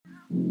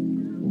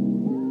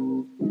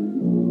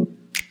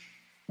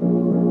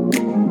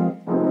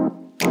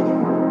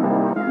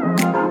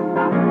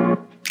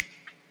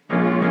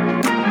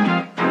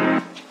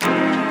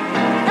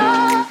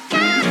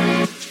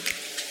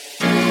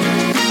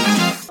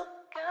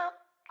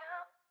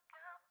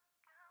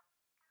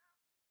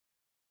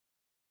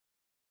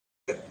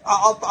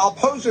I'll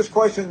pose this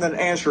question and then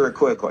answer it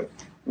quickly.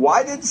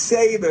 Why did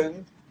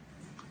Saban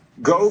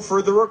go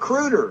for the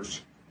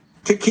recruiters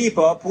to keep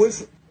up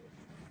with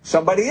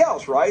somebody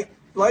else, right,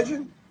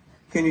 Legend?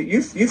 Can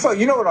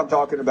you know what I'm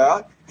talking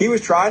about? He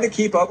was trying to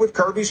keep up with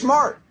Kirby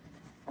Smart.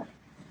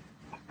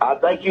 I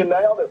think you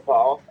nailed it,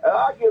 Paul. And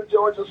I give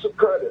Georgia some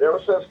credit. Ever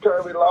since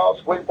Kirby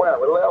lost,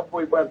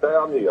 we went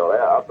downhill.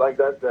 Yeah, I think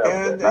that's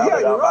and yeah,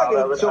 you're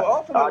right. So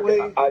ultimately,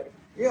 what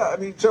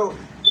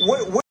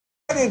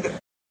did?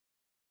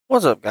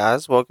 What's up,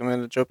 guys? Welcome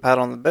into Joe Pat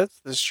on the Bits.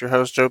 This is your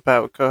host, Joe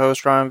Pat, with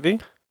co-host Ryan V.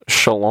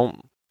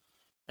 Shalom.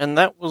 And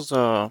that was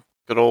a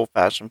good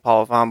old-fashioned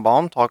Paul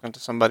Feinbaum talking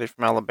to somebody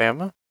from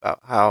Alabama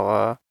about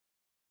how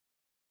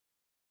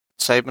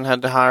Saban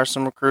had to hire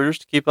some recruiters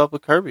to keep up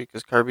with Kirby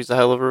because Kirby's a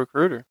hell of a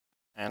recruiter.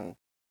 And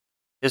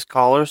his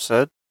caller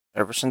said,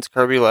 ever since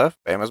Kirby left,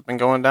 Bama's been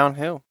going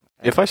downhill.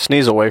 If I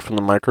sneeze away from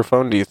the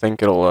microphone, do you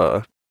think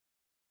it'll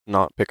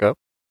not pick up?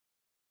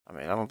 I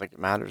mean, I don't think it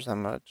matters that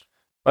much.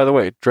 By the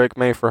way, Drake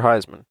May for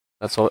Heisman.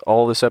 That's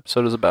all this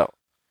episode is about.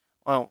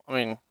 Well, I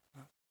mean,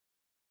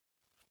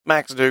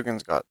 Max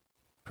Duggan's got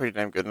pretty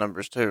damn good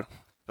numbers, too.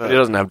 But he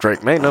doesn't have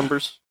Drake May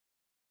numbers.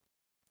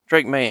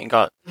 Drake May ain't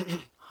got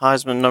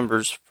Heisman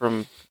numbers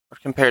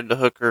compared to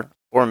Hooker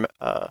or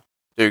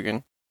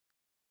Duggan,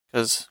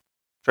 because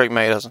Drake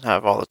May doesn't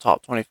have all the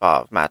top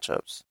 25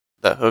 matchups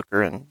that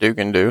Hooker and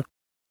Duggan do.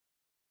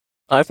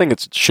 I think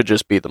it should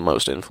just be the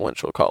most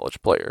influential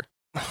college player,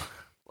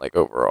 like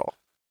overall.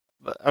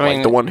 But, I mean,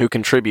 like the one who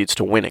contributes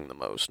to winning the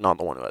most, not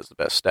the one who has the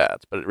best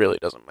stats. But it really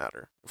doesn't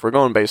matter. If we're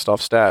going based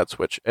off stats,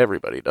 which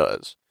everybody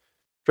does,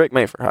 Drake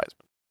May for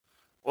Heisman.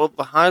 Well,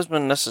 the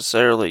Heisman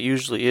necessarily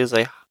usually is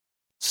a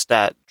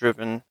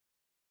stat-driven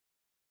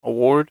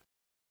award.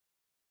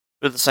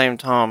 But at the same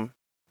time,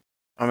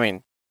 I mean,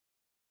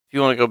 if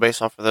you want to go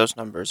based off of those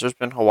numbers, there's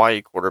been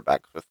Hawaii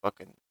quarterbacks with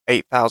fucking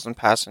 8,000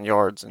 passing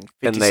yards and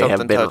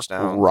 50-something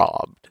touchdowns.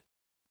 Robbed.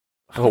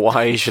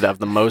 Hawaii should have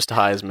the most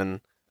Heisman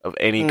of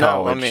any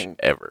college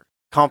ever.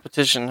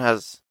 Competition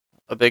has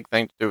a big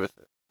thing to do with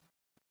it.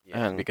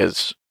 Yeah, and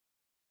because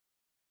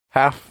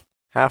half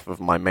of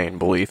my main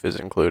belief is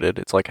included.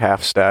 It's like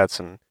half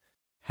stats and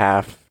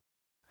half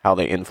how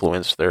they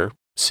influence their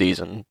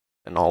season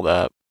and all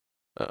that.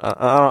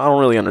 I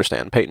don't really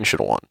understand. Peyton should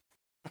have won.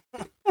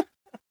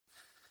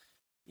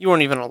 You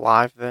weren't even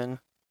alive then.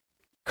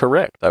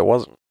 Correct, I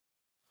wasn't.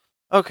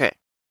 Okay,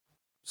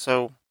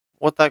 so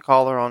what that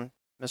caller on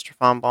Mr.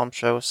 Feinbaum's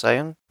show is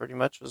saying, pretty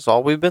much, is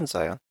all we've been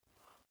saying.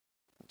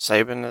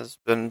 Saban has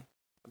been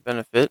a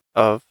benefit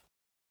of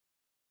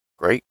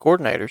great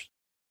coordinators.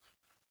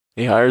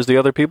 He hires the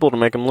other people to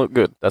make him look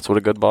good. That's what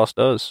a good boss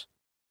does.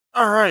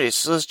 Alrighty,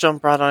 so let's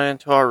jump right on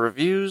into our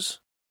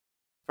reviews.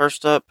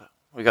 First up,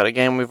 we got a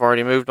game we've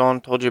already moved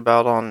on, told you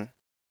about on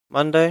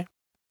Monday.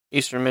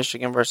 Eastern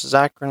Michigan versus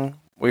Akron.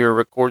 We are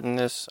recording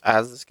this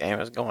as this game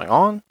is going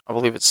on. I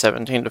believe it's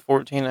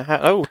 17-14 at half.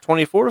 Oh,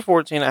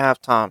 24-14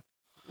 at halftime.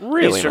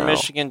 Really? Eastern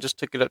Michigan just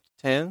took it up to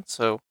 10,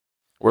 so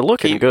we're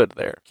looking good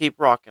there. Keep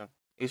rocking,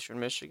 Eastern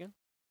Michigan.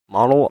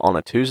 Model on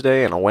a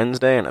Tuesday and a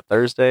Wednesday and a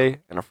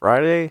Thursday and a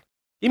Friday.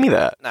 Give me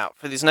that. Now,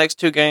 for these next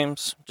two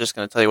games, I'm just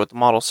going to tell you what the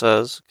model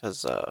says,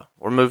 because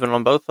we're moving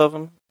on both of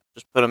them.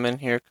 Just put them in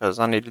here, because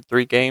I needed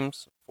 3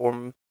 games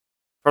from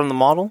the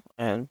model,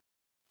 and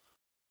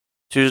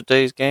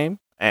Tuesday's game,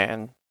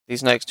 and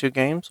these next 2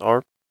 games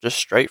are just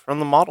straight from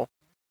the model.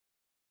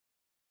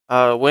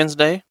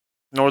 Wednesday,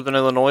 Northern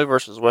Illinois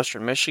versus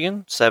Western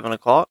Michigan, 7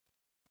 o'clock.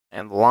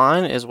 And the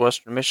line is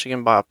Western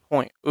Michigan by a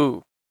point.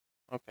 Ooh.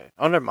 Okay.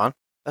 Oh, never mind.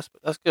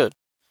 That's good.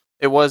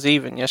 It was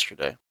even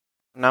yesterday.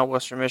 Now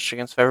Western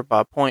Michigan's favored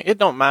by a point. It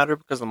don't matter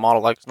because the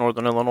model likes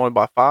Northern Illinois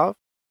by 5. So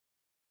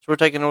we're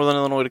taking Northern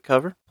Illinois to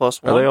cover,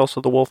 +1. Are they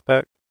also the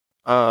Wolfpack?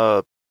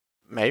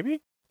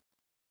 Maybe.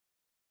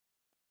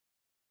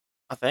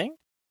 I think.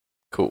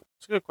 Cool.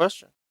 It's a good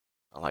question.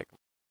 I like them.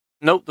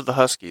 Nope, they're the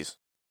Huskies.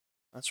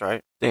 That's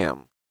right.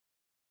 Damn.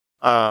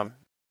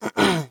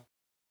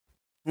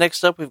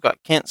 Next up, we've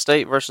got Kent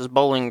State versus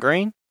Bowling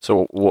Green.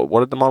 So what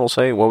did the model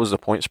say? What was the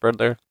point spread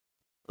there?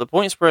 The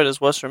point spread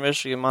is Western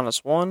Michigan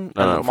 -1, and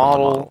the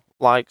model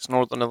likes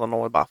Northern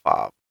Illinois by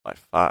 5. By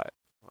 5.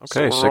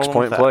 Okay, so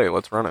 6-point play.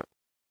 Let's run it.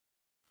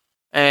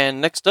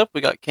 And next up, we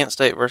got Kent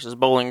State versus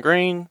Bowling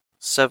Green,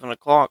 7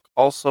 o'clock,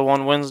 also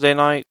on Wednesday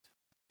night.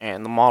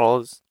 And the model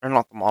is, or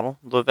not the model,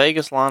 the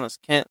Vegas line is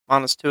Kent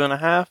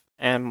 -2.5,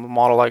 and the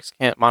model likes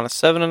Kent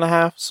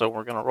 -7.5, so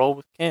we're going to roll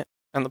with Kent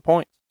and the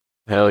points.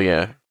 Hell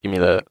yeah. Give me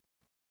that.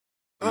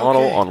 The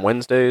model on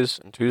Wednesdays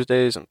and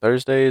Tuesdays and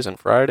Thursdays and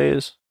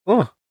Fridays.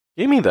 Oh,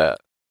 give me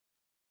that.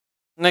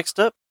 Next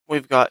up,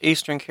 we've got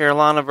Eastern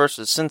Carolina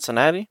versus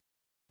Cincinnati,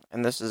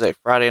 and this is a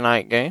Friday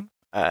night game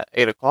at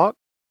 8 o'clock.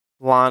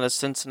 Line is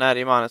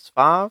Cincinnati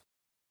 -5.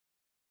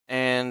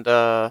 And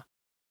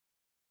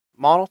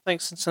Model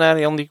thinks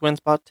Cincinnati only wins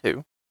by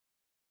 2.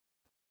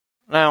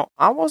 Now,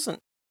 I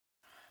wasn't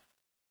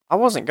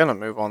gonna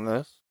move on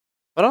this,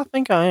 but I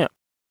think I am.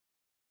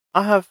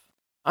 I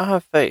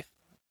have faith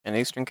in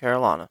Eastern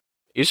Carolina.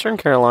 Eastern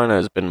Carolina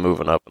has been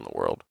moving up in the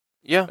world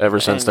Yeah, ever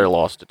since and their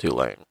loss to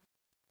Tulane.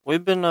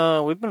 we've been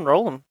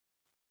rolling.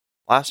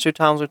 Last 2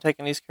 times we've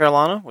taken East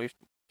Carolina, we've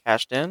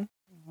cashed in.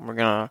 We're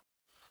gonna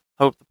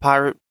hope the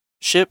pirate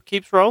ship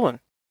keeps rolling.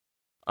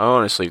 I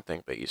honestly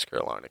think that East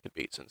Carolina could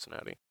beat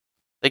Cincinnati.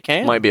 They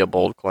can. Might be a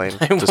bold claim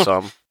They to won't-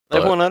 some. They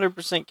but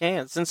 100%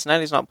 can.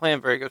 Cincinnati's not playing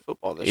very good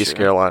football this East year.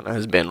 Carolina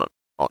has been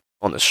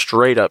on the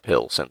straight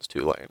uphill since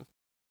Tulane.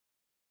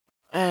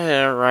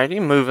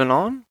 Alrighty, moving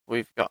on.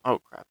 We've got. Oh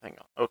crap! Hang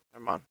on. Oh,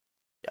 never mind.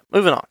 Yeah,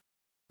 moving on.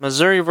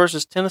 Missouri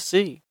versus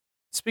Tennessee.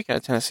 Speaking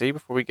of Tennessee,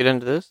 before we get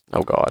into this,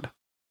 Oh, God.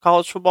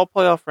 college football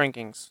playoff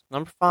rankings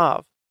number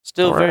 5,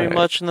 still very Alright.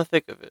 much in the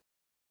thick of it.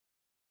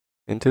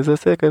 Into the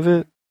thick of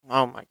it.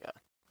 Oh my god.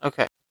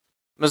 Okay,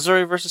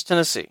 Missouri versus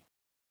Tennessee,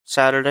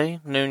 Saturday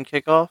noon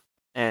kickoff,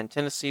 and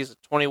Tennessee is a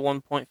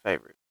 21-point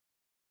favorite.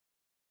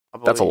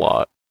 That's a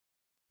lot.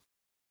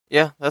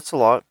 Yeah, that's a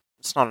lot.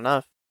 It's not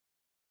enough.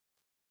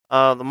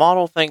 The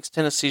model thinks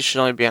Tennessee should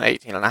only be an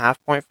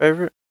 18.5-point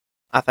favorite.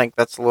 I think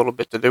that's a little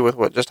bit to do with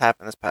what just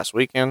happened this past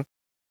weekend.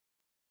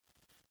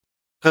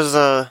 Because,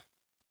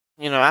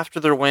 after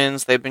their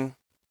wins, they've been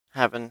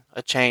having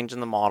a change in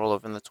the model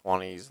of in the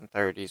 20s and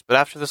 30s. But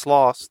after this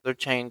loss,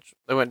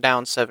 they went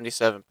down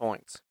 77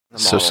 points. in the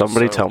So model,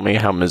 somebody tell me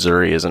how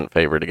Missouri isn't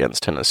favored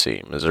against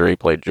Tennessee. Missouri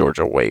played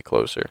Georgia way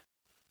closer.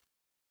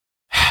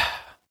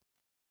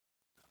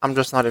 I'm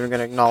just not even going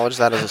to acknowledge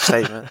that as a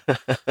statement.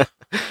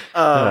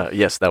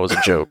 Yes, that was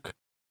a joke.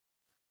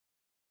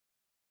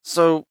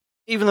 So,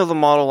 even though the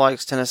model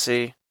likes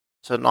Tennessee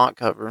to not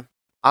cover,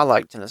 I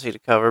like Tennessee to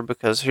cover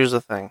because here's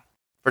the thing.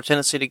 For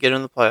Tennessee to get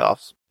in the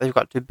playoffs, they've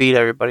got to beat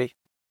everybody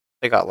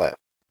they got left.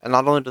 And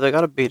not only do they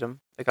got to beat them,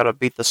 they got to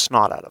beat the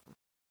snot out of them.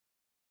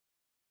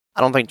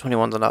 I don't think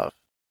 21's enough.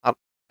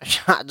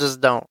 I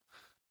just don't.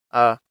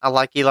 I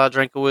like Eli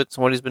Drinkowitz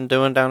and what he's been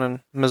doing down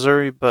in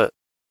Missouri, but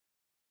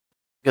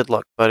good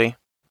luck, buddy.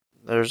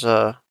 There's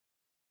a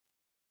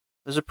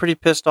pretty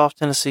pissed off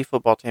Tennessee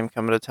football team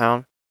coming to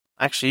town.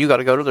 Actually, you got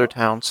to go to their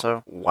town,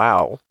 so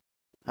Wow.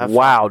 have fun.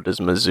 Wow, does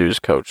Mizzou's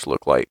coach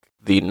look like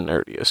the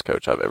nerdiest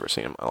coach I've ever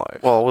seen in my life?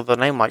 Well, with a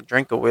name like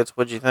Drinkowitz,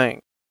 what'd you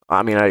think?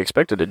 I mean, I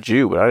expected a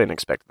Jew, but I didn't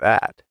expect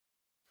that.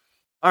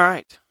 All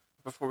right.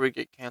 Before we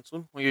get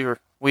canceled,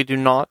 we do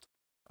not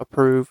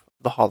approve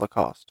the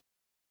Holocaust.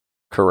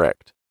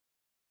 Correct.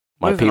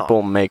 My Moving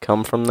people may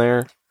come from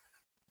there,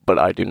 but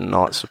I do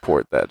not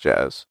support that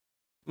jazz.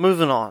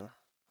 Moving on.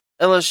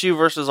 LSU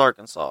versus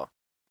Arkansas.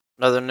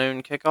 Another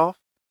noon kickoff.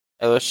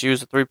 LSU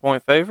is a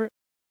 3-point favorite.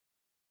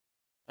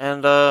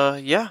 And,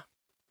 yeah.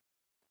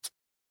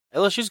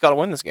 LSU's got to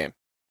win this game.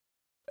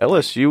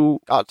 LSU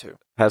Got to.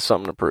 has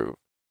something to prove.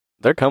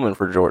 They're coming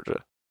for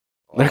Georgia.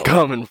 They're Oh,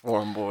 coming for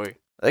them, boy.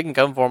 They can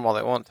come for them all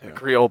they want The to.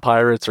 Creole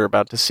Pirates are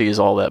about to seize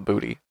all that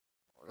booty.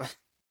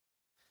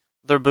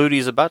 Their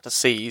booty's about to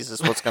seize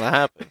is what's going to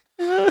happen.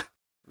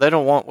 They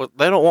don't want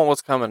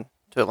what's coming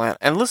to Atlanta.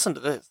 And listen to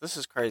this. This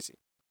is crazy.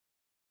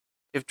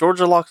 If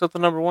Georgia locks up the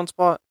number 1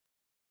 spot,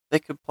 they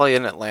could play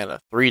in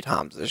Atlanta 3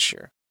 times this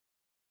year.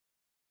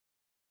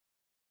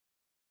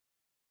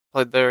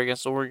 Played there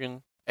against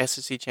Oregon,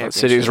 SEC That championship.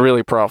 city's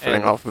really profiting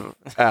And- off of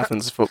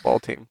Athens' football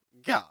team.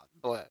 God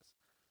bless.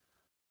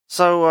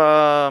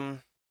 So,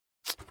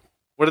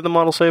 What did the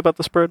model say about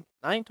the spread?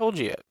 I ain't told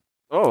you yet.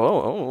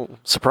 Oh.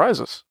 Surprise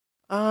us.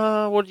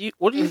 What do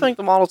you think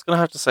the model's gonna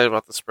have to say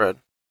about the spread?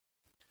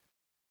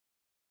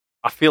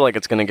 I feel like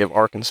it's going to give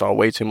Arkansas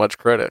way too much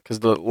credit because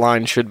the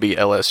line should be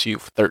LSU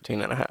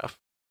 13.5.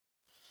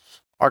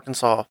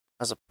 Arkansas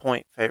as a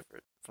point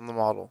favorite from the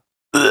model.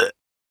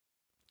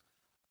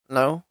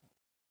 No.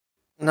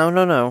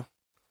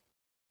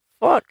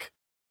 Fuck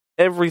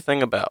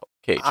everything about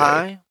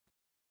KJ.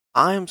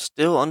 I am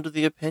still under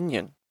the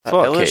opinion that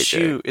Fuck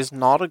LSU KJ. is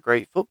not a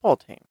great football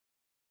team.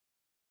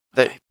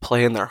 They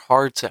playing their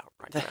hearts out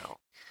right They- now.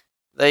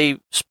 They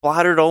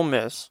splattered Ole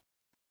Miss,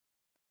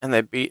 and they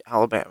beat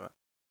Alabama.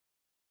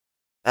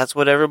 That's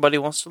what everybody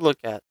wants to look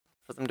at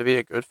for them to be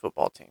a good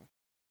football team.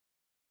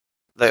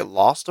 They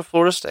lost to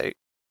Florida State,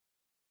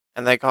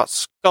 and they got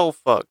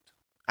skull-fucked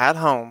at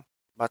home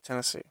by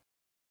Tennessee.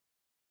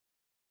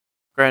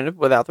 Granted,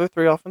 without their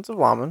 3 offensive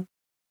linemen,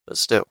 but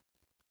still.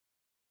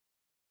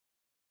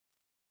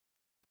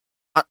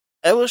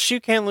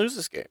 LSU can lose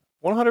this game.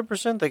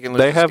 100% they can lose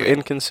They this have game.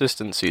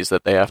 inconsistencies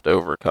that they have to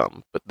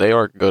overcome, but they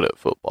are good at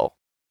football,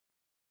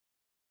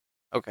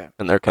 Okay.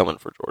 and they're coming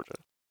for Georgia.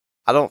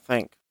 I don't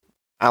think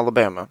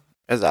Alabama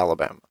is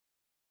Alabama.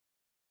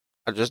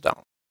 I just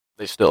don't.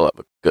 They still have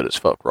a good as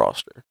fuck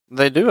roster.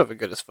 They do have a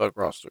good as fuck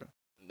roster.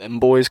 Them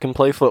boys can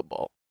play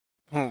football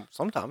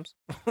Sometimes.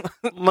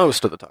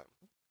 most of the time.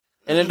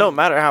 And it don't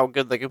matter how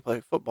good they can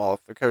play football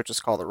if the coaches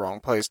call the wrong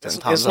plays 10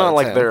 times. It's out not of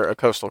like 10. they're a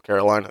Coastal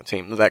Carolina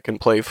team that can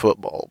play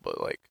football, but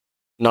like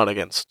not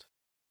against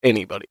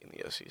anybody in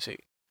the SEC.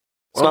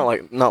 It's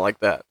Well- not like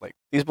that. Like,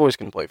 these boys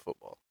can play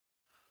football.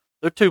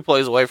 They're 2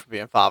 plays away from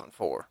being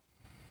 5-4.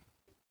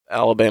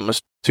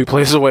 Alabama's 2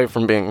 plays away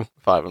from being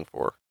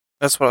 5-4.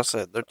 That's what I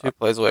said. They're 2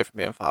 plays away from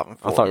being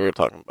 5-4. I thought we were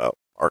talking about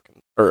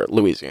Arkansas or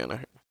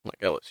Louisiana, like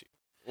LSU.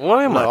 What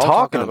am I I'm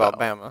talking about?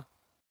 Bama.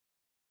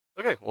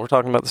 Okay, well, we're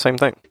talking about the same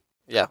thing.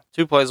 Yeah,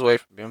 2 plays away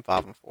from being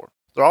 5-4.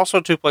 They're also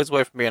 2 plays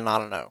away from being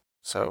 9-0.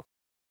 So,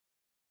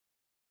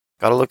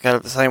 got to look at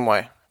it the same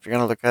way. If you're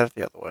gonna look at it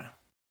the other way.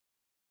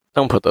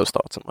 Don't put those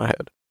thoughts in my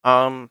head.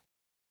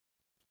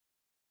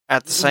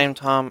 At the same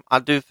time, I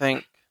do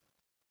think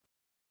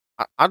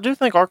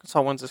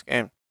Arkansas wins this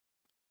game,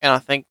 and I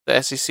think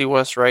the SEC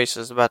West race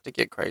is about to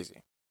get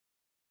crazy.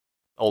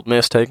 Ole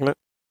Miss taking it?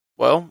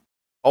 Well,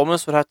 Ole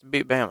Miss would have to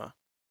beat Bama.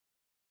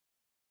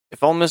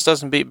 If Ole Miss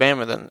doesn't beat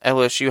Bama, then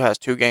LSU has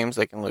 2 games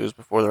they can lose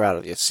before they're out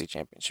of the SEC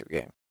championship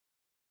game.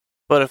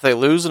 But if they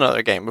lose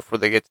another game before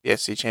they get to the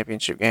SEC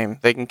championship game,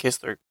 they can kiss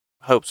their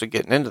hopes of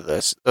getting into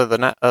the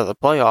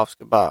playoffs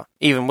goodbye,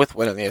 even with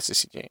winning the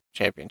SEC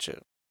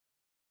championship.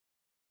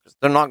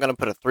 They're not going to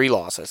put a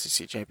 3-loss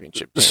SEC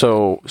championship game.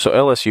 So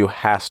LSU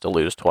has to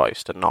lose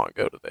twice to not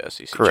go to the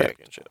SEC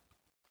championship.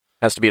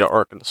 Has to beat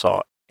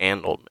Arkansas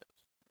and Ole Miss.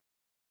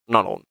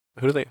 Not Ole.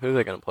 Who are they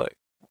going to play?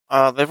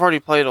 They've already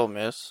played Ole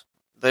Miss.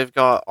 They've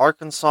got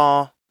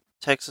Arkansas,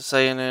 Texas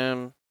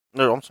A&M.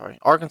 No, I'm sorry,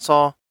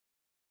 Arkansas.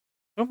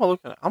 Who am I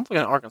looking at? I'm looking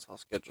at Arkansas'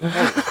 schedule.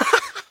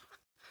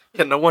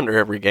 Yeah, no wonder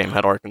every game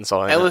had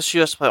Arkansas in it. LSU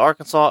has to play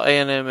Arkansas,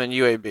 A&M, and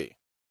UAB.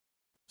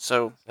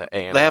 So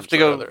they have to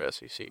go.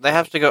 SEC. They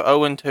have to go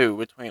 0-2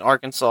 between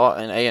Arkansas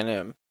and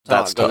A&M to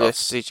not go to the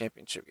SEC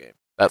championship game.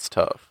 That's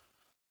tough.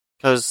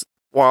 Because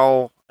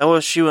while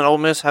LSU and Ole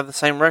Miss have the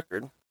same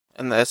record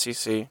in the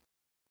SEC,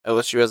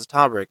 LSU has a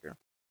tiebreaker.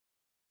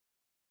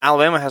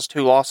 Alabama has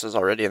 2 losses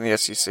already in the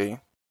SEC,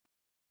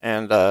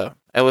 and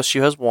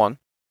LSU has 1.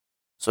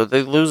 So if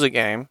they lose a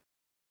game,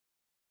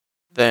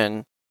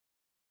 then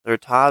they're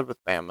tied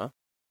with Bama,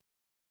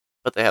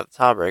 but they have the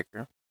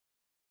tiebreaker.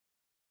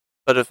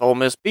 But if Ole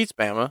Miss beats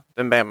Bama,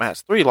 then Bama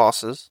has 3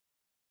 losses,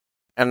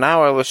 and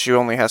now LSU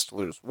only has to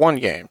lose 1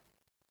 game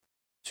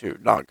to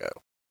not go.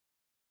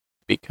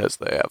 Because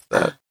they have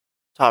that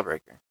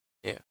tiebreaker.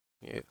 Yeah.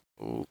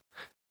 Ooh.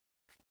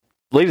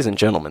 Ladies and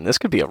gentlemen, this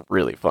could be a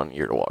really fun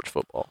year to watch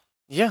football.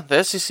 Yeah,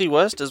 the SEC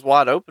West is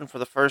wide open for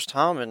the first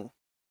time in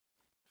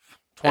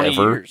 20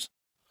 years.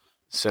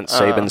 Since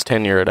Saban's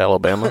tenure at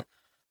Alabama.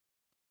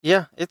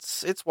 Yeah,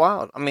 it's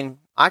wild. I mean,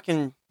 I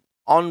can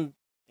on.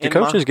 Do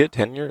coaches get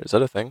tenure? Is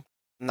that a thing?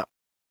 No.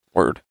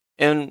 Word.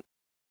 In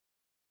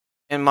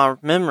my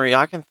memory,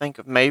 I can think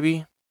of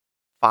maybe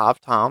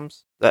 5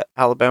 times that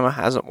Alabama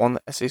hasn't won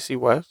the SEC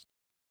West.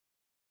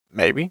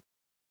 Maybe.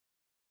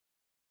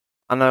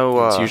 I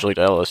know. It's usually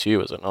to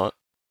LSU, is it not?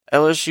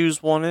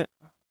 LSU's won it.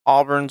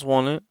 Auburn's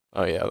won it.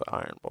 Oh yeah, the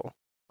Iron Bowl.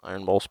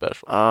 Iron Bowl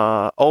special.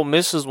 Ole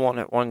Miss has won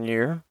it 1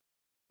 year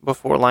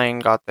before Lane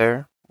got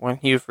there, when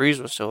Hugh Freeze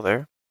was still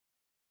there.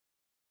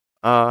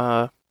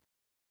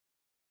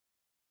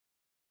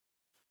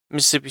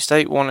 Mississippi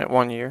State won it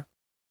 1 year.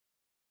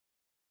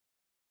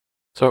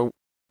 So,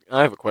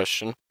 I have a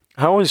question.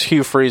 How is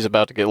Hugh Freeze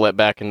about to get let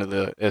back into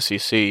the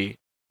SEC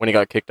when he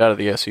got kicked out of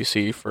the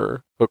SEC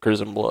for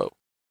hookers and blow?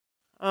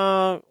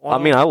 Well, I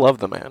mean, I love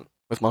the man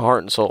with my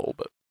heart and soul,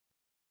 but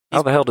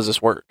how the hell does this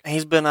work?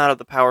 He's been out of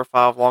the Power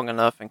 5 long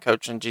enough and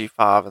coaching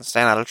G5 and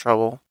staying out of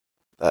trouble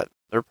that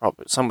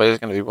somebody's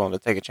going to be willing to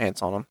take a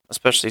chance on him,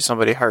 especially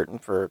somebody hurting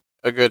for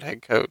a good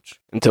head coach.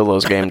 Until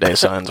those game day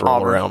signs roll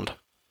Auburn. around.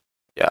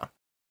 Yeah.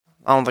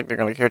 I don't think they're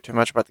going to care too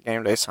much about the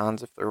game day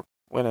signs if they're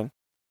winning.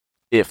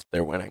 If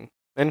they're winning.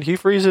 And Hugh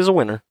Freeze is a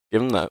winner.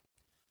 Give him that.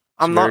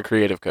 He's a very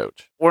creative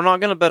coach. We're not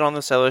going to bet on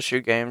this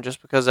LSU game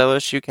just because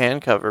LSU can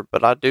cover,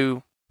 but I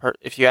do.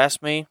 If you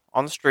ask me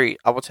on the street,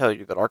 I will tell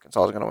you that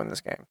Arkansas is going to win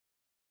this game.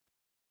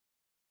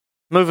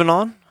 Moving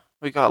on,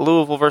 we got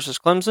Louisville versus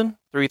Clemson,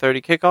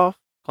 3:30 kickoff.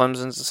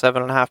 Clemson's a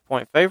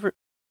 7.5-point favorite.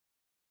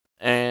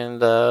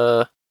 And,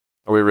 Are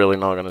we really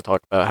not going to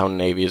talk about how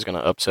Navy is going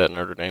to upset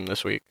Notre Dame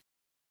this week?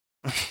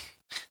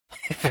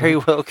 very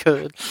well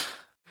could.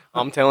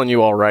 I'm telling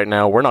you all right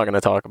now, we're not going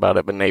to talk about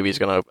it, but Navy's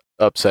going to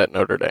upset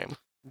Notre Dame.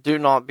 Do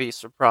not be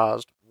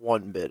surprised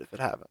one bit if it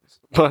happens.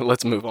 But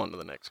let's move on to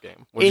the next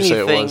game. What did you say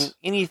it was?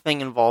 Anything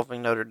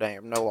involving Notre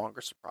Dame no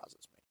longer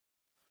surprises me.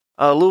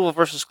 Louisville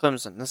versus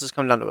Clemson. This has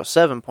come down to a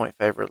 7-point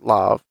favorite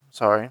live.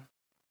 Sorry.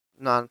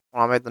 When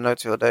I made the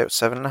notes the other day, it was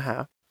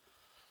 7.5.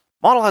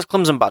 Model has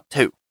Clemson by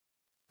 2.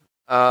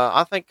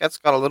 I think that's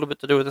got a little bit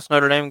to do with this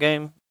Notre Dame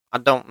game. I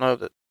don't know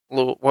that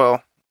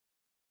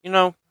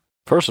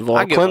First of all,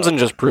 Clemson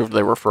just proved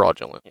they were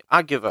fraudulent.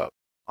 I give up.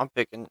 I'm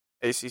picking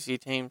ACC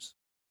teams.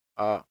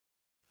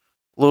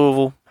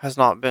 Louisville has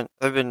not been.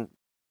 They've been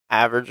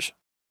average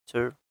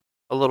to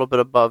a little bit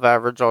above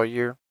average all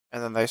year,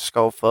 and then they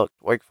skull-fucked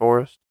Wake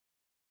Forest.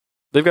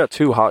 They've got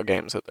 2 hot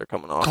games that they're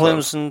coming off.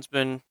 Clemson's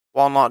been,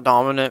 while not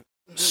dominant,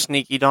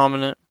 sneaky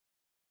dominant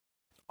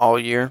all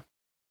year.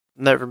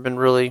 never been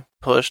really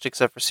pushed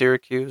except for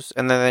Syracuse,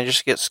 and then they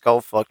just get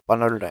skull-fucked by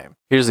Notre Dame.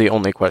 Here's the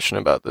only question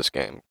about this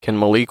game. Can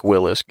Malik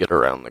Willis get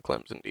around the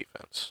Clemson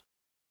defense?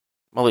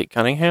 Malik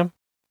Cunningham?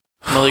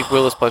 Malik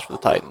Willis plays for the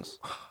Titans.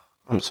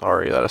 I'm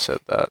sorry that I said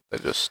that.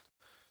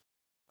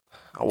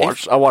 I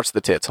watched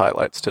the Tits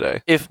highlights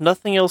today. If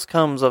nothing else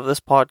comes of this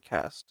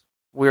podcast,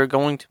 we are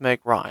going to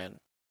make Ryan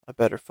a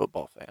better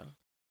football fan.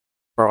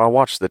 Bro, I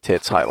watched the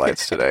Tits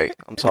highlights today.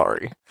 I'm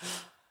sorry.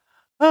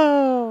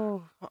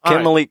 Oh.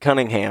 Can Malik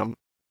Cunningham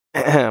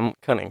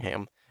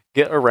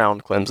get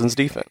around Clemson's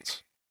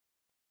defense?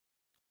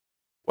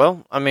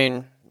 Well, I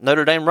mean,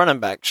 Notre Dame running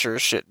back sure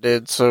as shit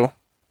did, so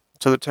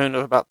to the tune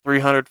of about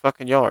 300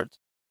 fucking yards.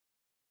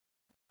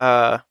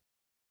 So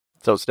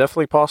it's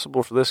definitely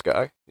possible for this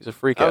guy. He's a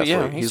freak athlete.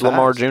 yeah, he's he's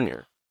Lamar fast. Jr.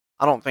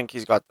 I don't think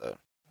he's got the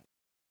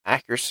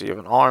accuracy of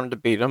an arm to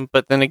beat him,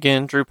 but then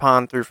again, Drew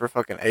Pine threw for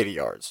fucking 80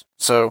 yards.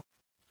 So,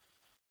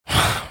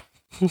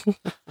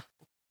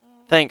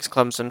 thanks,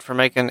 Clemson, for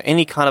making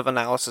any kind of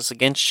analysis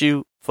against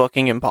you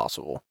fucking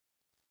impossible.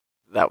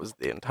 That was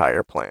the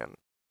entire plan.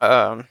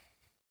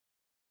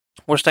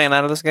 We're staying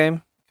out of this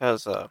game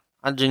because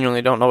I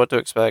genuinely don't know what to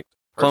expect.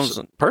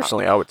 Clemson.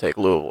 Personally, I would take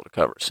Louisville to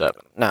cover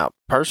 7. Now,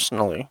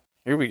 personally,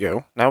 here we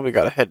go. Now we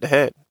got a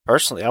head-to-head.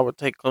 Personally, I would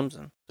take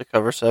Clemson to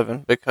cover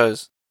 7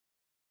 because...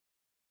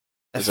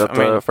 Is that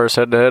the first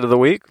head-to-head of the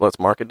week? Let's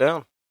mark it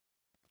down.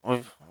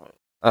 I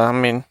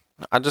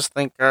just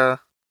think I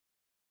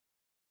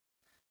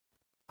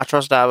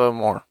trust Dabo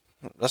more.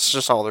 That's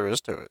just all there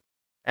is to it.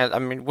 And I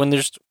mean, when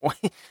there's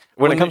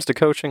when it comes to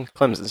coaching,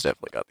 Clemson's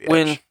definitely got the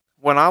edge.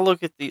 When I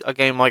look at a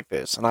game like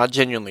this, and I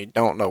genuinely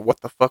don't know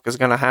what the fuck is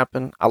going to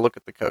happen, I look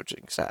at the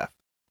coaching staff,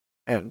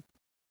 and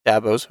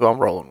Dabo's who I'm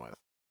rolling with.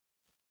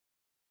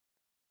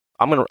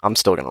 I'm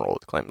still gonna roll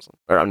with Clemson,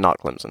 or I'm not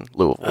Clemson,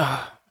 Louisville.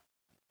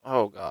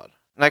 Oh God!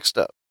 Next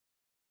up,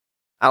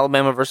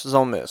 Alabama versus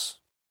Ole Miss.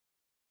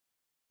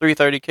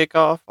 3:30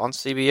 kickoff on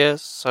CBS,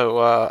 so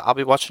I'll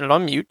be watching it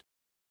on mute.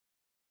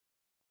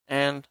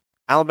 And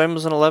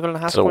Alabama's an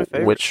 11.5 point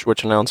favorite. So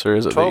which announcer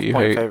is it that you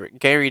 12-point hate? favorite.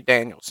 Gary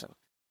Danielson.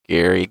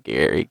 Gary.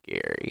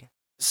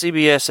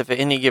 CBS, if at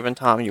any given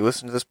time you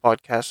listen to this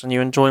podcast and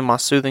you enjoy my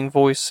soothing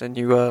voice and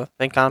you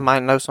think I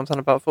might know something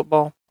about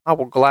football, I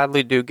will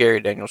gladly do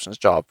Gary Danielson's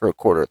job for a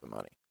quarter of the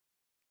money.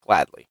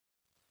 Gladly.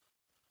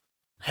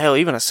 Hell,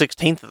 even a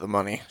 16th of the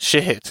money.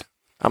 Shit.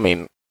 I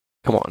mean,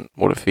 come on.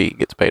 What if he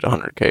gets paid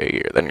 $100K a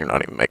year? Then you're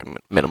not even making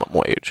minimum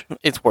wage.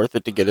 It's worth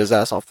it to get his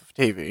ass off the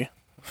TV.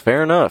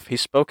 Fair enough. He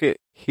spoke it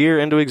here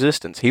into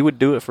existence. He would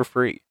do it for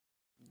free.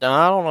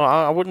 I don't know.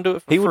 I wouldn't do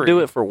it for free. He would do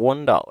it for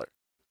 $1.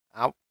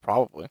 I'll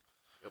probably.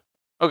 Yep.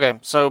 Okay,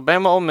 so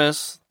Bama Ole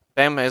Miss.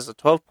 Bama is a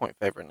 12-point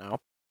favorite now.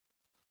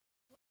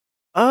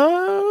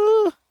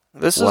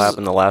 This what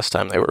happened the last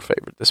time they were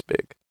favored this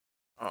big?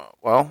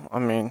 Well, I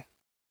mean,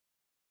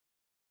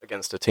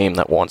 against a team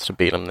that wants to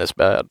beat them this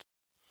bad.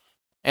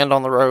 And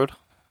on the road.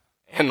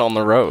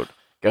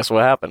 Guess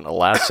what happened? The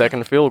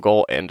last-second field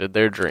goal ended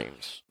their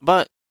dreams.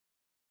 But,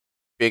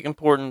 big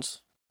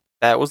importance,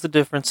 that was the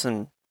difference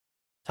in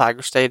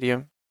Tiger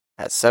Stadium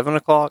at 7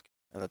 o'clock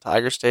and the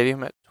Tiger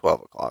Stadium at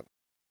 12 o'clock.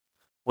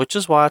 Which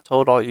is why I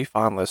told all you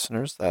fine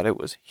listeners that it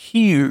was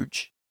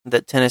huge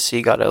that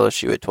Tennessee got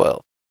LSU at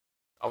 12.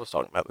 I was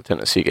talking about the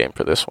Tennessee game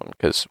for this one,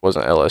 because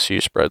wasn't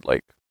LSU spread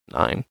like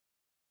 9?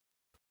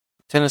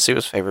 Tennessee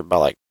was favored by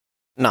like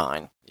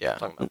 9. Yeah. I'm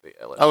talking about the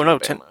LSU. Oh, no,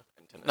 Bama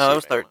and Tennessee. No, it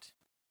was Bama.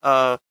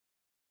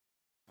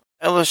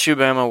 13. LSU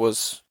Bama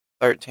was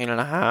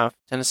 13.5.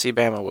 Tennessee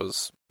Bama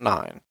was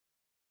 9.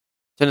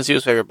 Tennessee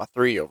was favored by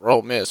 3 over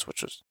Ole Miss,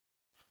 which was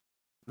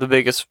the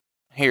biggest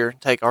here,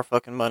 take our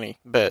fucking money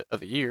bet of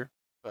the year.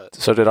 But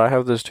So did I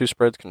have those two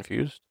spreads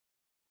confused?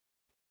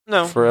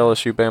 no. For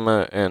LSU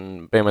Bama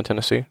and Bama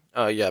Tennessee?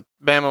 Yeah,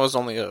 Bama was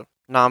only a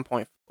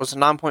 9-point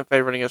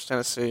favorite against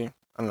Tennessee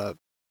and a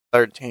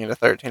 13 to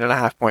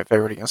 13.5 point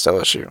favorite against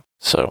LSU.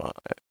 So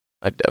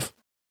I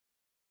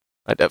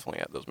definitely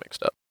had those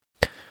mixed up.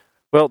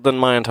 Well, then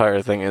my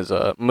entire thing is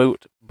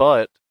moot,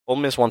 but Ole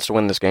Miss wants to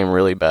win this game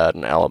really bad,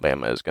 and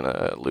Alabama is going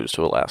to lose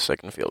to a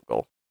last-second field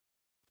goal.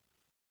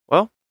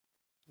 Well,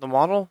 the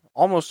model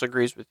almost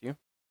agrees with you.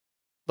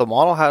 The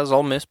model has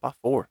Ole Miss by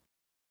 4.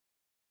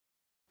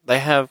 They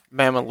have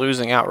Bama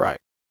losing outright.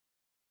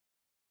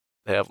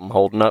 They have them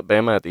holding up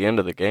Bama at the end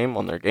of the game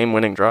on their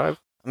game-winning drive.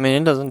 I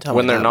mean, it doesn't tell me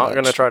when they're that not much.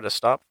 going to try to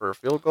stop for a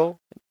field goal.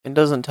 It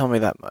doesn't tell me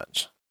that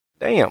much.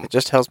 Damn. It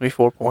just tells me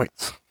 4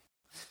 points.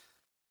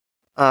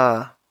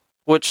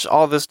 Which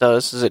all this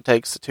does is it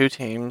takes the two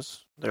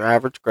teams, their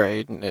average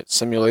grade, and it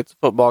simulates a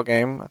football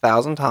game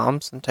 1,000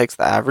 times and takes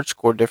the average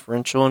score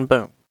differential and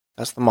boom.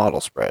 That's the model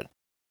spread.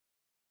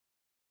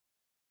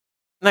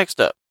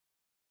 Next up,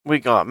 we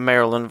got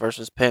Maryland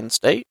versus Penn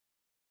State.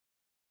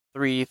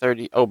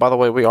 3:30. Oh, by the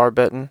way, we are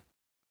betting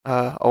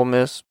Ole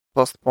Miss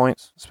plus the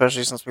points,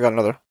 especially since we got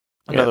another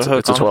it's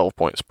hook a on it.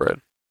 12-point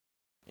spread.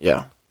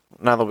 Yeah.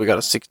 Now that we got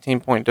a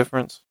 16-point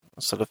difference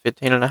instead of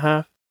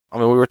 15.5. I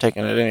mean, we were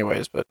taking it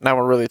anyways, but now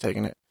we're really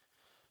taking it.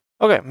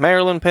 Okay,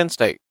 Maryland, Penn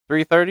State,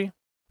 3:30.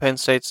 Penn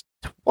State's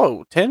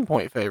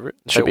 10-point favorite.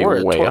 It should They be were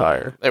at way 12.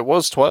 higher. It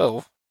was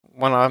 12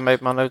 when I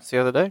made my notes the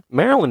other day.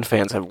 Maryland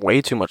fans have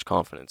way too much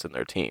confidence in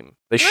their team.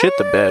 They shit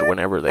the bed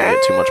whenever they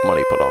get too much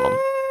money put on them.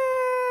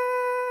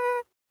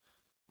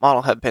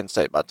 Model had Penn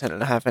State by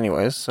 10.5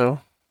 anyways, so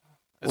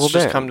it's Well,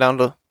 just damn. come down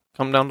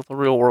to the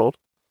real world,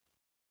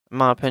 in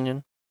my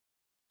opinion.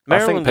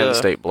 I think Penn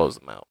State blows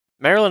them out.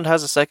 Maryland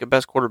has the second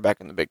best quarterback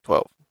in the Big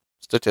 12,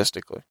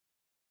 statistically.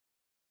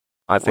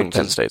 I think Which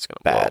Penn is State's going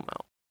to blow bad. them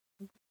out.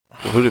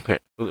 Well, who did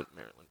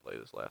Maryland play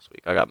this last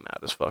week? I got mad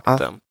as fuck at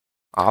them.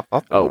 I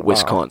thought they Oh, were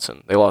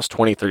Wisconsin. They lost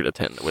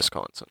 23-10 to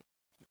Wisconsin.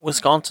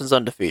 Wisconsin's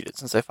undefeated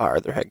since they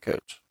fired their head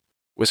coach.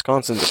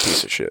 Wisconsin's a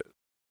piece of shit.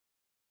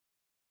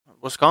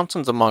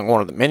 Wisconsin's among one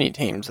of the many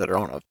teams that are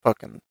on a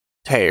fucking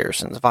tear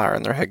since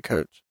firing their head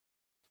coach.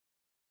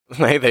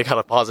 They got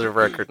a positive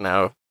record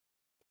now.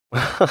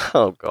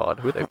 Oh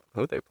God, who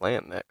they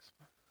playing next?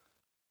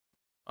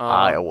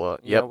 Iowa.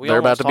 yeah, Yep, we they're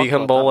about almost to talked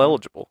become about that bowl one.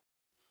 eligible.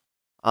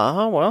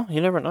 Well, you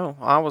never know.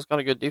 Iowa's got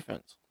a good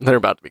defense. They're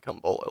about to become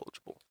bowl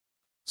eligible.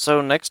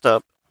 So next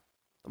up,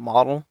 the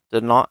model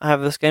did not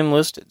have this game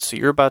listed, so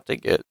you're about to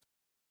get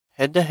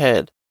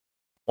head-to-head,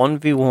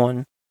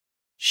 1v1,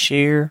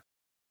 sheer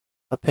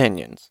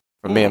opinions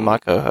from me and my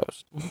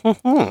co-host.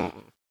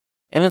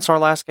 And it's our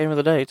last game of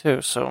the day,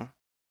 too, so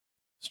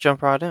let's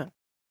jump right in.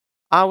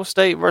 Iowa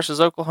State versus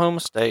Oklahoma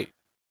State.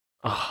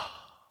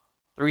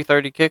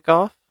 3:30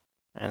 kickoff,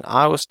 and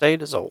Iowa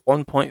State is a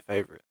 1-point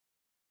favorite.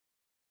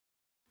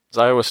 Does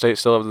Iowa State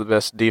still have the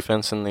best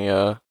defense in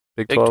the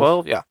Big Big 12?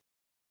 12, yeah.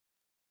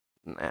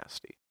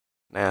 Nasty.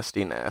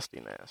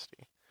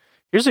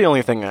 Here's the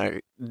only thing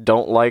I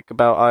don't like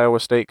about Iowa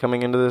State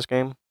coming into this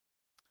game.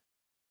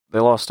 They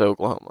lost to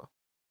Oklahoma.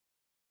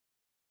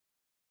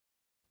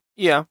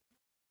 Yeah.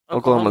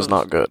 Oklahoma's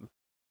not good.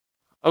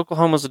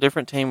 Oklahoma's a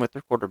different team with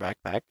their quarterback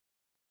back.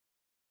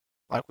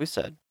 Like we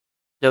said,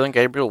 Dylan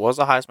Gabriel was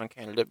a Heisman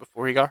candidate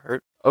before he got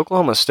hurt.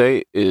 Oklahoma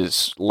State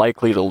is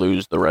likely to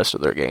lose the rest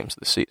of their games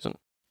this season.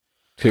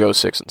 To go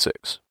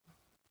 6-6.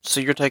 So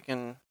you're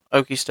taking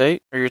Okie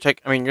State, or you're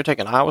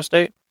taking Iowa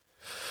State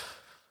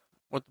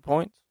with the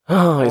points?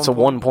 Oh, it's a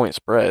 1 1-point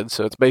spread,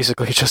 so it's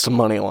basically just a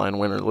money line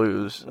win or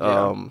lose.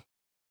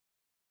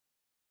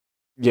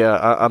 Yeah.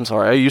 I'm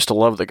sorry. I used to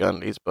love the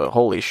Gundies, but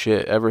holy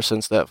shit! Ever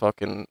since that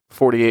fucking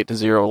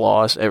 48-0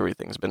 loss,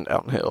 everything's been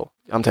downhill.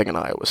 I'm taking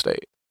Iowa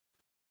State.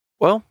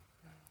 Well,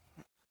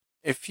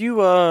 if you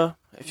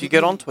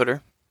get on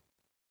Twitter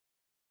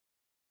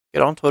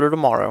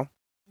tomorrow,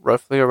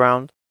 roughly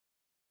around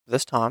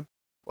this time.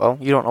 Well,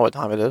 you don't know what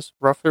time it is.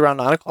 Roughly around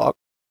 9 o'clock,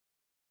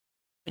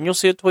 and you'll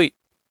see a tweet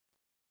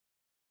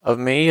of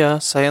me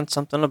saying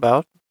something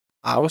about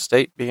Iowa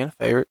State being a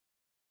favorite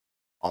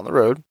on the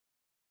road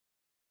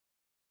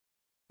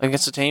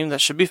against a team that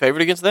should be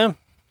favored against them.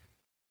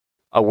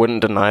 I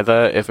wouldn't deny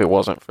that if it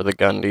wasn't for the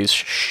Gundies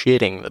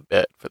shitting the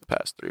bed for the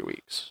past 3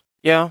 weeks.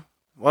 Yeah,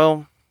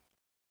 well,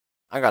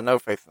 I got no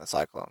faith in the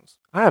Cyclones.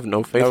 I have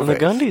no faith No in the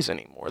faith. Gundies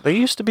anymore. They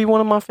used to be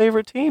one of my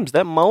favorite teams.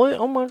 That mullet,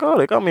 oh my God,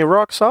 it got me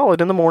rock solid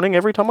in the morning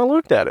every time I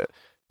looked at it.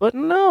 But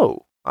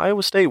no,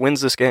 Iowa State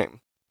wins this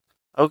game.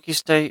 Okie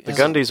State. The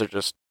Gundies are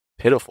just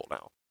pitiful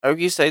now.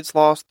 Okie State's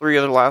lost 3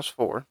 of their last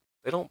 4.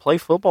 They don't play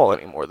football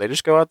anymore. They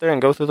just go out there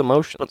and go through the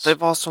motions. But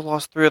they've also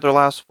lost 3 of their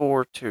last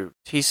 4 to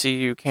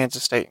TCU,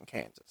 Kansas State, and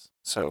Kansas.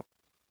 So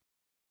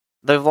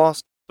they've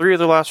lost 3 of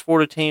their last 4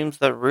 to teams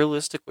that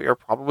realistically are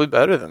probably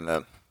better than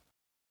them.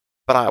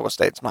 But Iowa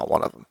State's not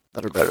one of them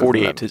that are better than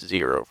them.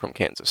 48-0 from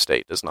Kansas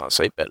State does not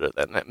say better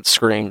than that. It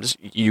screams,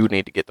 you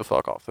need to get the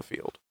fuck off the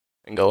field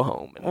and go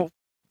home and Well,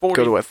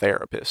 go to a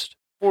therapist.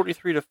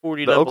 43 to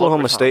 40. The double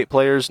Oklahoma overtime. State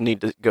players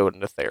need to go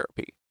into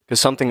therapy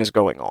because something is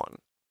going on.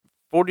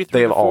 43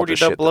 they have to all 40 just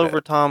shit double the bed.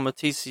 overtime with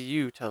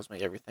TCU tells me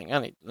everything I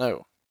need to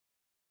know.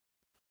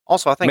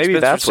 Also, I think Maybe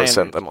Spencer that's what Sanders,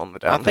 sent them on the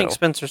downhill. I think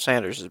Spencer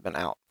Sanders has been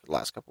out for the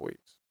last couple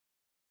weeks.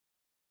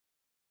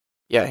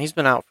 Yeah, he's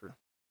been out for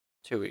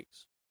 2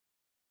 weeks.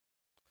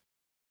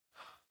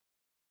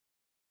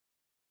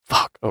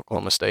 Fuck,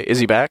 Oklahoma State. Is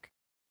he back?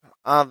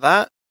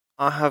 That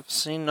I have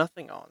seen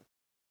nothing on.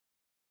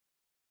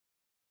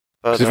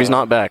 But 'Cause if he's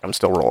not back, I'm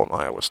still rolling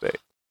Iowa State.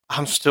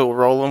 I'm still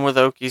rolling with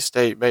Okie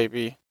State,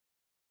 baby.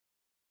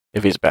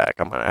 If he's back,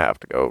 I'm going to have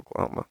to go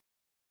Oklahoma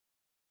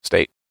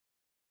State,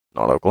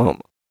 not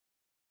Oklahoma.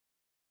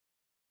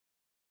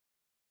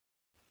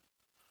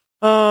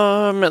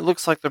 It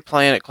looks like they're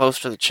playing it close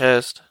to the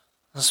chest.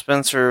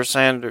 Spencer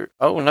Sanders.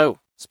 Oh no,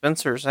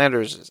 Spencer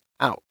Sanders is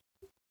out.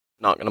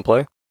 Not going to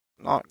play?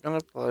 Not gonna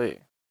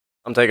play.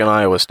 I'm taking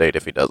Iowa State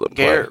if he doesn't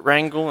Garrett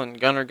play. Rangel and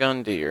Gunnar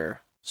Gundy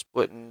are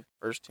splitting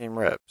first team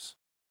reps.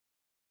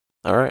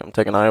 All right, I'm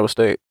taking Iowa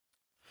State.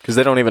 Because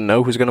they don't even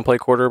know who's going to play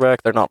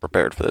quarterback. They're not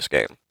prepared for this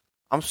game.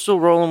 I'm still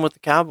rolling with the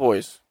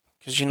Cowboys.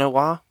 Because you know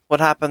why? What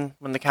happened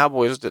when the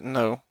Cowboys didn't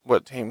know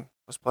what team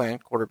was playing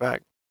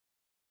quarterback?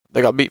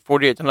 They got beat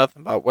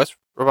 48-0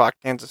 by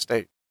Kansas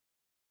State.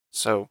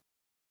 So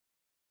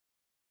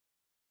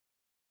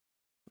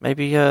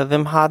maybe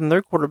them hiding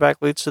their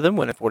quarterback leads to them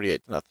winning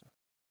 48-0.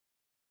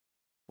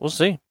 We'll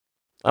see.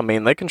 I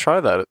mean, they can try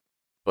that,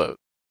 but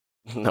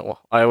No,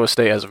 Iowa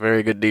State has a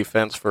very good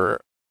defense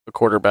for a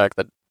quarterback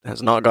that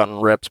has not gotten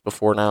reps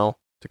before now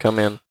to come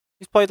in.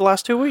 He's played the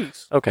last 2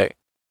 weeks. Okay.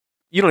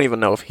 You don't even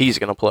know if he's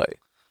going to play.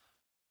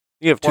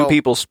 You have two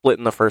people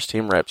splitting the first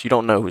team reps. You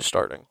don't know who's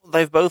starting.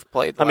 They've both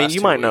played the last you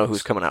 2 might know weeks.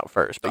 who's coming out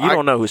first, but you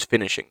don't know who's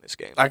finishing this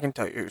game. I can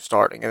tell you who's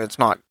starting, and it's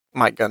not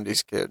Mike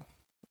Gundy's kid.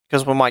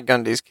 Because when Mike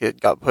Gundy's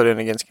kid got put in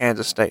against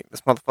Kansas State,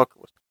 this motherfucker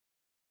was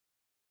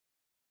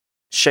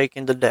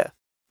shaken to death.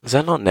 Is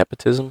that not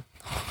nepotism?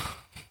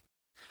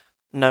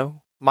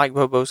 No. Mike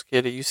Bobo's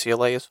kid at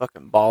UCLA is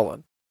fucking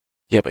balling.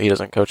 Yeah, but he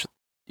doesn't coach at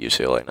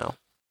UCLA now.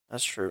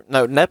 That's true.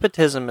 No,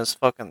 nepotism is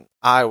fucking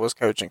Iowa's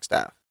coaching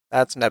staff.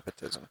 That's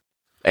nepotism.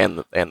 And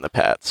the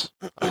Pats.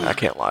 I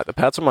can't lie. The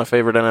Pats are my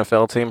favorite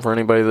NFL team for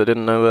anybody that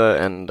didn't know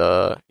that. And,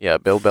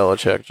 Bill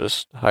Belichick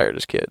just hired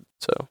his kid.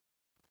 So,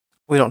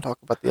 We don't talk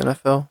about the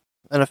NFL.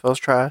 NFL's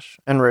trash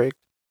and rigged.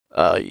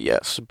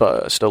 yes,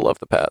 but I still love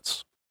the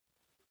Pats.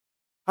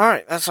 All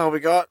right, that's all we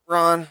got.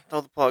 Ron,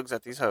 throw the plugs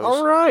at these hoes.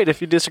 All right.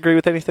 If you disagree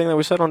with anything that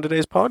we said on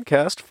today's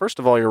podcast, first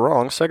of all, you're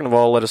wrong. Second of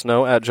all, let us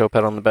know at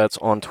JoePatOnTheBets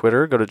on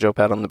Twitter. Go to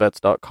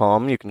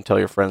JoePatOnTheBets.com. You can tell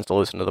your friends to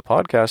listen to the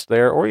podcast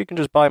there, or you can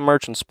just buy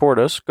merch and support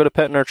us. Go to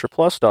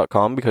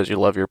PetNurturePlus.com because you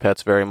love your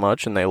pets very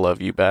much and they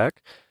love you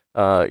back.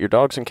 Your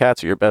dogs and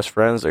cats are your best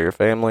friends. They're your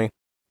family.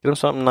 Get them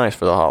something nice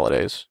for the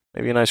holidays.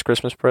 Maybe a nice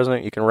Christmas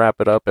present. You can wrap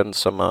it up in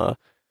some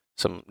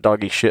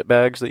doggy shit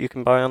bags that you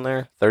can buy on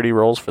there. 30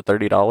 rolls for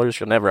 $30.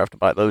 You'll never have to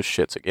buy those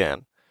shits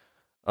again.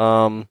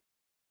 Go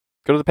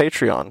to the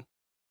Patreon.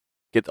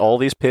 Get all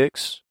these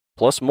picks,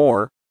 plus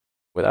more,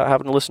 without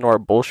having to listen to our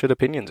bullshit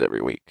opinions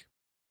every week.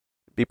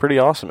 It'd be pretty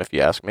awesome if you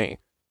ask me.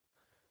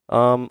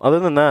 Other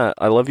than that,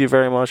 I love you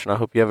very much, and I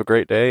hope you have a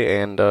great day,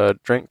 and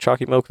drink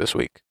chalky milk this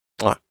week.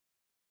 Mwah.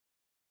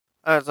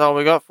 That's all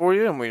we got for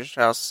you, and we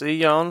shall see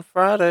you on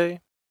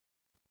Friday.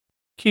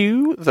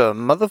 Cue the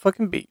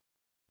motherfucking beat.